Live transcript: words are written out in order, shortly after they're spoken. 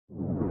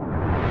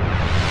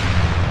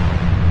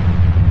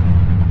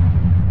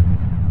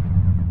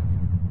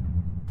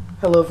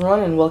Hello everyone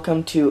and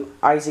welcome to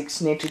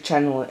Isaac's Nature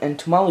Channel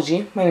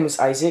Entomology. My name is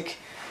Isaac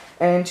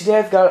and today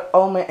I've got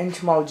all my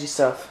entomology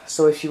stuff.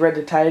 So if you read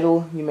the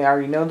title, you may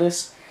already know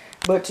this.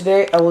 But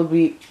today I will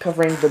be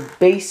covering the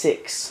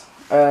basics,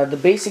 the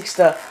basic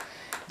stuff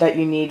that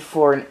you need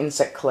for an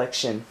insect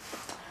collection.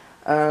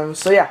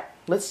 So yeah,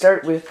 let's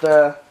start with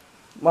the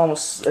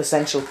almost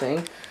essential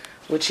thing,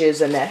 which is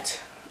a net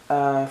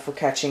for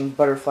catching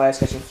butterflies,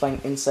 catching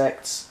flying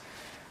insects.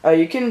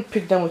 You can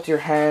pick them with your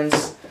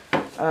hands.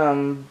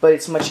 But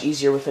it's much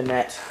easier with a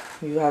net.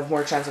 You have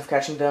more chance of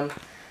catching them.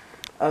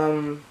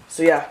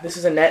 So yeah, this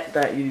is a net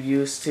that you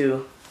use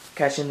to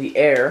catch in the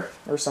air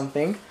or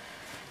something.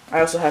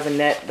 I also have a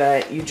net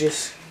that you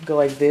just go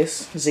like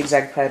this,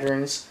 zigzag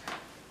patterns,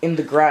 in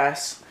the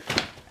grass.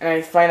 And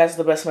I find that's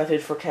the best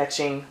method for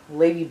catching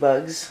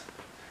ladybugs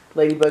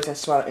and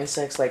small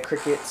insects like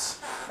crickets,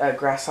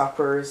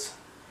 grasshoppers,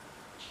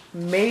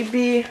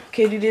 maybe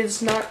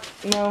katydids,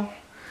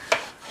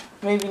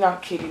 maybe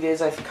not katydids.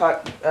 I've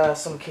caught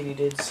some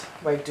katydids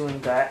by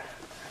doing that.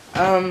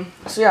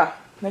 So yeah,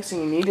 next thing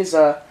you need is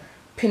a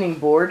pinning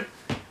board.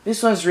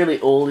 This one's really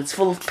old. It's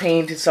full of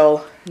paint. It's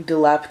all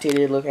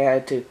dilapidated. Look,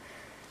 I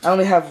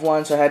only have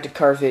one, so I had to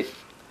carve it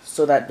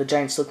so that the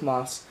giant silk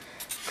moths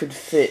could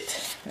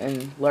fit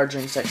and larger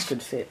insects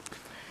could fit.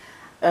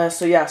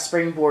 So yeah,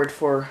 spreading board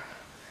for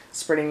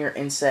spreading your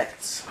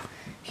insects.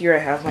 Here I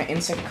have my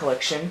insect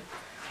collection.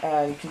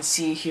 You can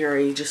see here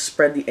I just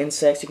spread the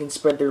insects. You can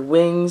spread their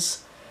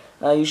wings.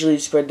 Usually you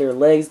spread their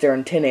legs, their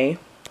antennae,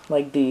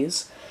 like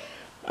these.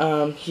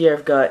 Here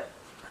I've got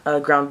a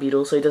ground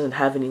beetle, so it doesn't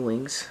have any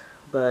wings.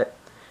 But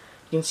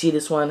you can see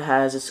this one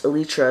has its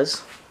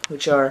elytras,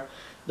 which are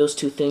those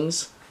two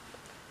things.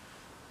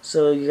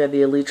 So you got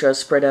the elytras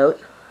spread out.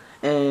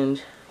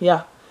 And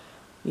yeah,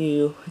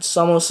 it's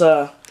almost,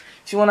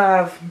 if you want to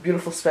have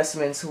beautiful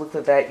specimens who look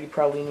like that, you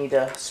probably need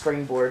a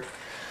spreading board.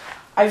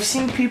 I've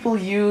seen people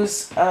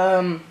use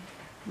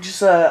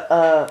just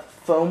a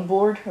foam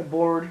board, a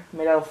board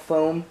made out of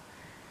foam.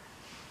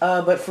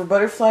 But for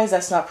butterflies,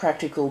 that's not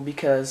practical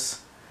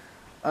because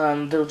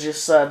they'll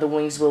just the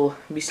wings will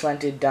be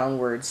slanted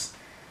downwards,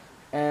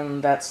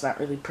 and that's not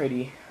really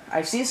pretty.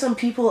 I've seen some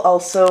people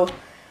also,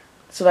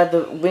 so that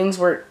the wings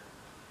were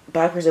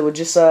backwards, they would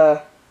just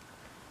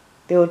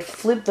they would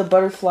flip the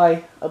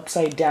butterfly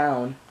upside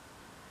down.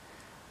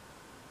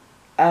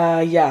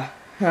 Yeah,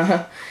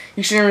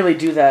 you shouldn't really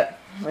do that.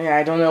 Yeah,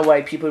 I don't know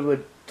why people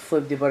would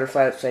flip the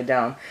butterfly upside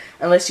down,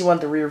 unless you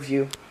want the rear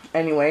view.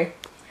 Anyway,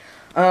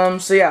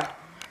 so yeah,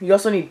 you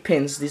also need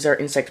pins. These are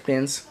insect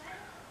pins.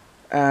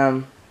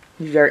 You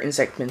got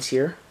insect pins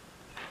here.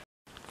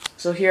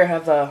 So here I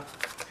have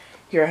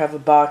a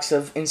box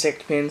of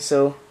insect pins.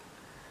 So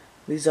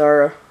these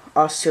are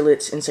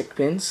Oscillates insect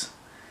pins.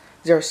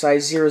 These are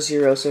size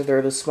 00, so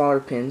they're the smaller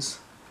pins.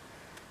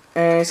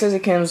 And it says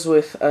it comes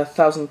with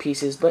 1,000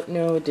 pieces, but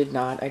no, it did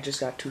not. I just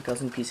got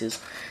 2,000 pieces.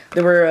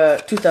 There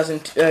were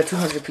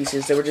 200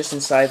 pieces. They were just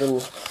inside little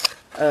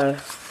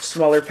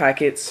smaller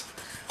packets.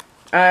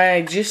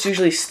 I just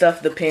usually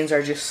stuff the pins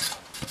or just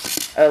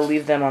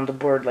leave them on the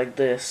board like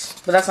this.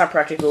 But that's not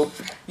practical.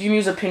 You can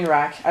use a pin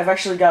rack. I've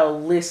actually got a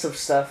list of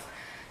stuff.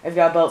 I've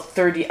got about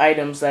 30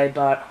 items that I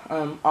bought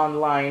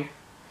online.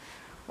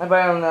 I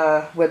bought it on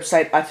the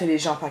website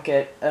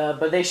Atelier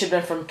but they ship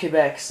them from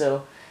Quebec,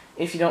 so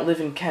if you don't live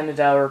in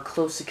Canada or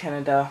close to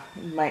Canada,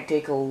 it might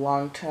take a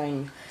long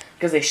time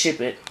because they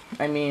ship it.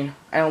 I mean,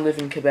 I don't live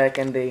in Quebec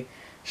and they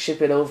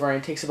ship it over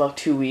and it takes about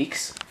 2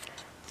 weeks.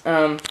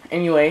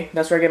 Anyway,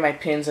 that's where I get my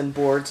pins and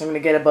boards. I'm going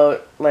to get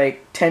about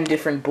like 10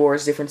 different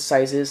boards, different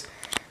sizes,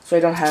 so I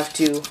don't have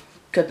to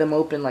cut them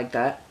open like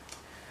that.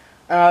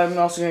 I'm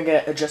also going to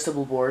get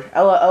adjustable board.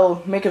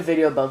 I'll make a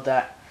video about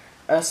that.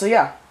 So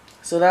yeah,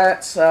 so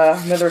that's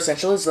another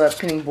essential is the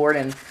pinning board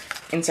and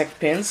insect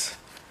pins.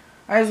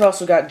 I've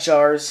also got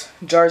jars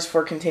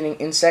for containing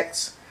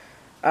insects.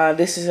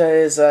 This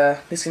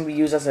can be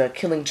used as a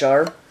killing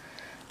jar.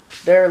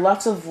 There are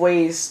lots of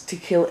ways to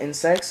kill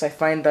insects. I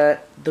find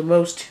that the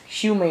most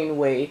humane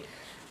way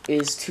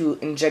is to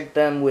inject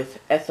them with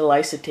ethyl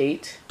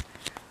acetate,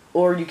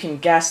 or you can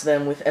gas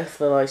them with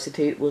ethyl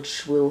acetate,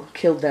 which will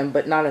kill them,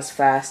 but not as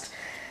fast.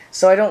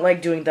 So I don't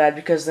like doing that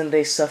because then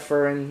they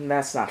suffer, and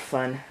that's not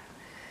fun.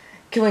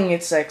 Killing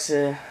insects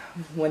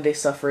when they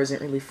suffer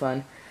isn't really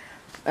fun.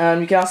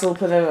 You can also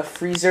put them in a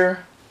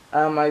freezer.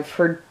 I've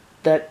heard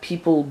that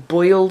people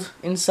boiled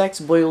insects,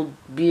 boiled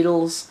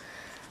beetles.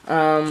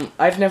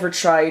 I've never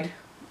tried.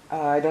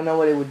 I don't know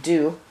what it would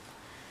do.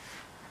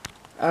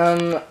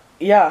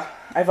 Yeah,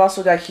 I've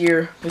also got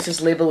here, this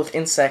is labeled with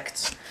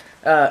insect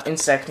in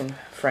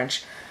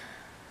French.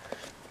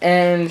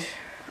 And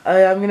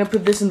I'm going to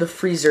put this in the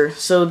freezer.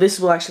 So this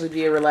will actually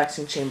be a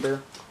relaxing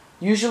chamber.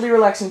 Usually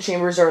relaxing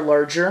chambers are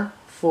larger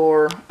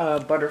for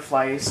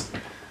butterflies.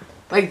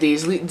 Like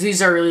these.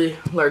 These are really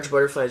large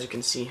butterflies, you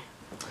can see.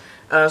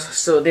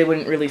 So they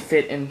wouldn't really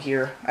fit in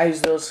here. I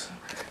use those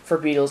for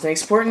beetles. And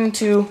it's important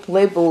to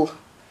label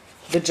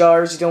the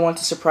jars. You don't want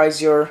to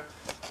surprise your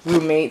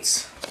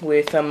roommates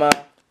with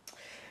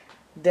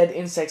dead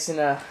insects in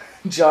a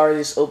jar.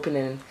 Just open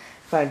and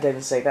find a dead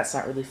insect. That's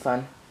not really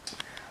fun.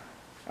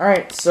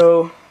 Alright,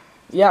 so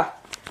yeah,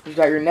 you've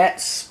got your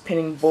nets,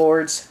 pinning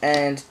boards,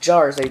 and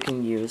jars that you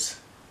can use.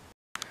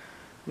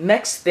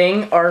 Next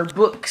thing are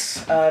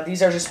books.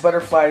 These are just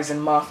butterflies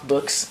and moth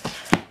books.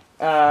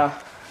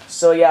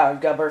 So yeah,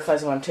 we've got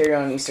butterflies in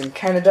Ontario and Eastern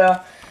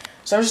Canada.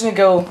 So I'm just going to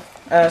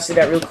go see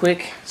that real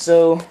quick.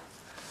 So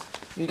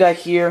you got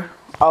here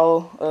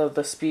all of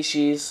the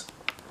species.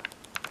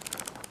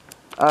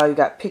 You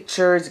got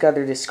pictures, you got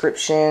their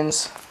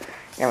descriptions.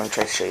 Yeah, I'm going to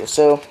try to show you.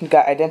 So you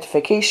got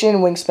identification,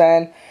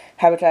 wingspan,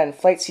 habitat and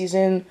flight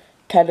season,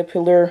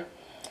 caterpillar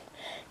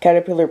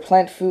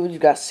plant food.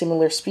 You've got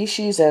similar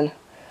species and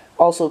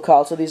also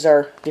called. So these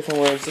are different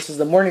words. This is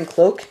the morning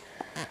cloak,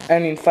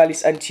 and in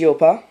Phalis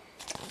antiopa.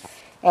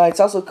 It's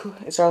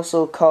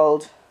also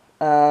called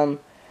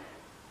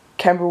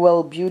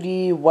Camberwell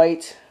beauty,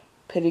 white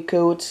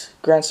petticoat,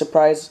 grand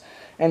surprise,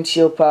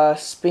 antiopa,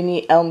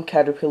 spinny elm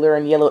caterpillar,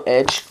 and yellow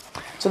edge.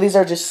 So these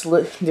are just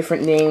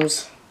different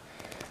names.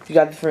 You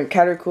got different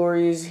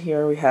categories.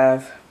 Here we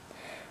have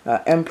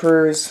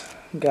emperors,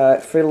 we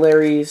got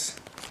fritillaries,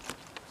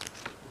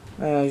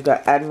 you've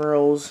got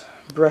admirals,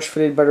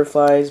 brush-footed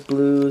butterflies,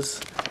 blues.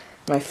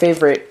 My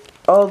favorite,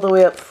 all the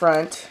way up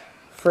front,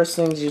 first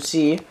things you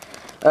see,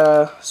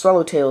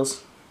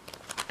 swallowtails.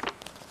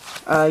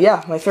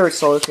 Yeah, my favorite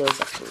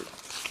swallowtails actually.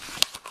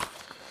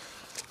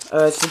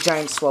 It's a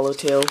giant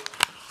swallowtail.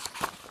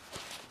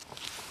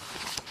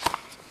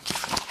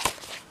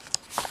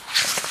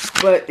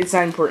 But it's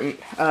not important.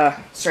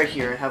 It's right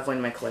here. I have one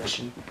in my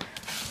collection.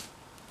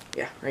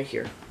 Yeah, right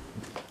here.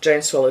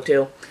 Giant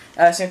swallowtail.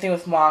 Same thing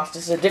with moths.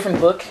 This is a different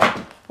book.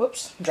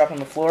 Whoops, dropped on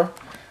the floor.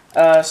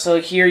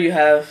 So here you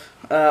have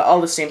all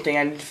the same thing,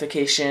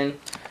 identification.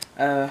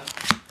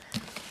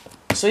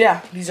 So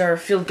yeah, these are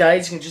field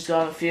guides. You can just go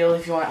out in the field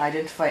if you want to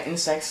identify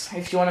insects.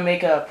 If you want to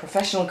make a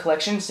professional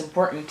collection, it's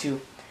important to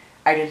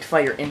identify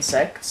your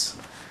insects.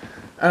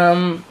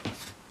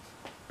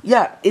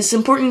 Yeah, it's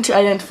important to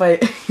identify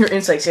your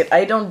insects, yet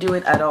I don't do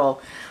it at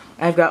all.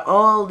 I've got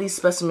all these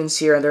specimens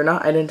here, and they're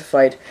not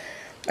identified.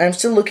 I'm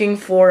still looking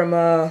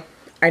for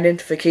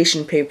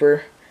identification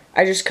paper.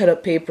 I just cut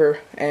up paper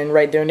and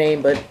write their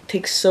name, but it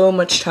takes so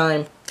much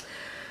time.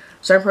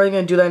 So I'm probably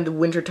going to do that in the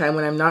winter time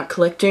when I'm not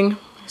collecting,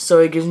 so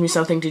it gives me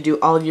something to do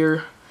all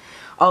year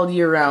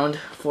round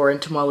for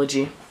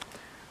entomology.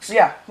 So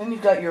yeah, then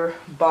you've got your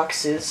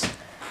boxes.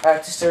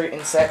 To store your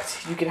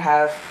insect. You can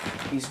have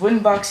these wooden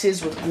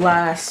boxes with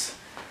glass,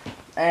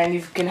 and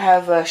you can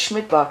have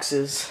schmit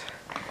boxes.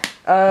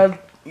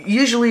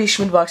 Usually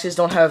schmit boxes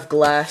don't have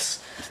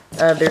glass,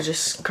 they're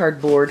just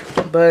cardboard,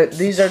 but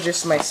these are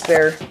just my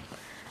spare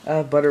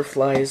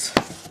butterflies.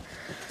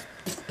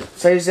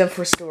 So I use them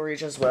for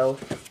storage as well.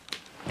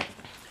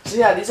 So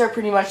yeah, these are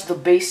pretty much the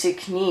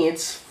basic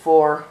needs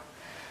for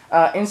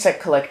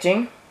insect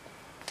collecting.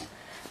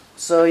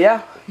 So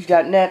yeah, you've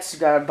got nets,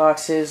 you've got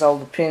boxes, all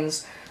the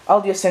pins, all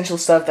the essential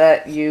stuff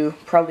that you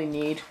probably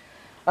need.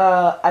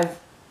 I've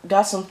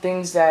got some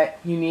things that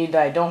you need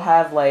that I don't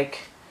have, like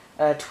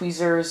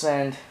tweezers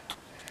and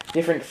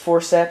different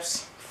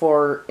forceps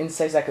for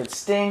insects that could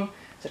sting,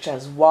 such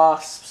as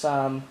wasps,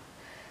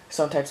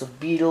 some types of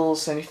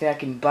beetles, anything that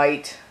can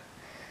bite.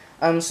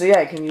 So yeah,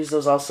 I can use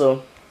those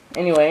also.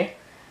 Anyway,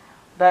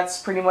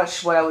 that's pretty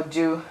much what I would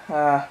do.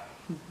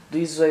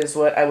 These is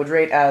what I would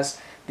rate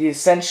as the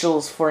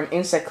essentials for an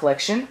insect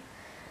collection.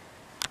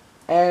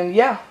 And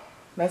yeah,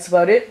 that's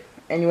about it.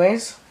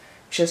 Anyways,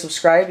 be sure to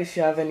subscribe. If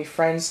you have any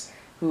friends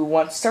who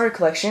want to start a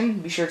collection,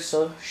 be sure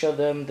to show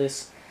them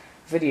this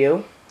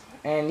video.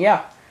 And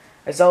yeah,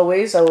 as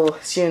always, I will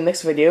see you in the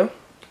next video.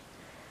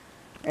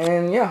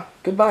 And yeah,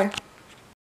 goodbye.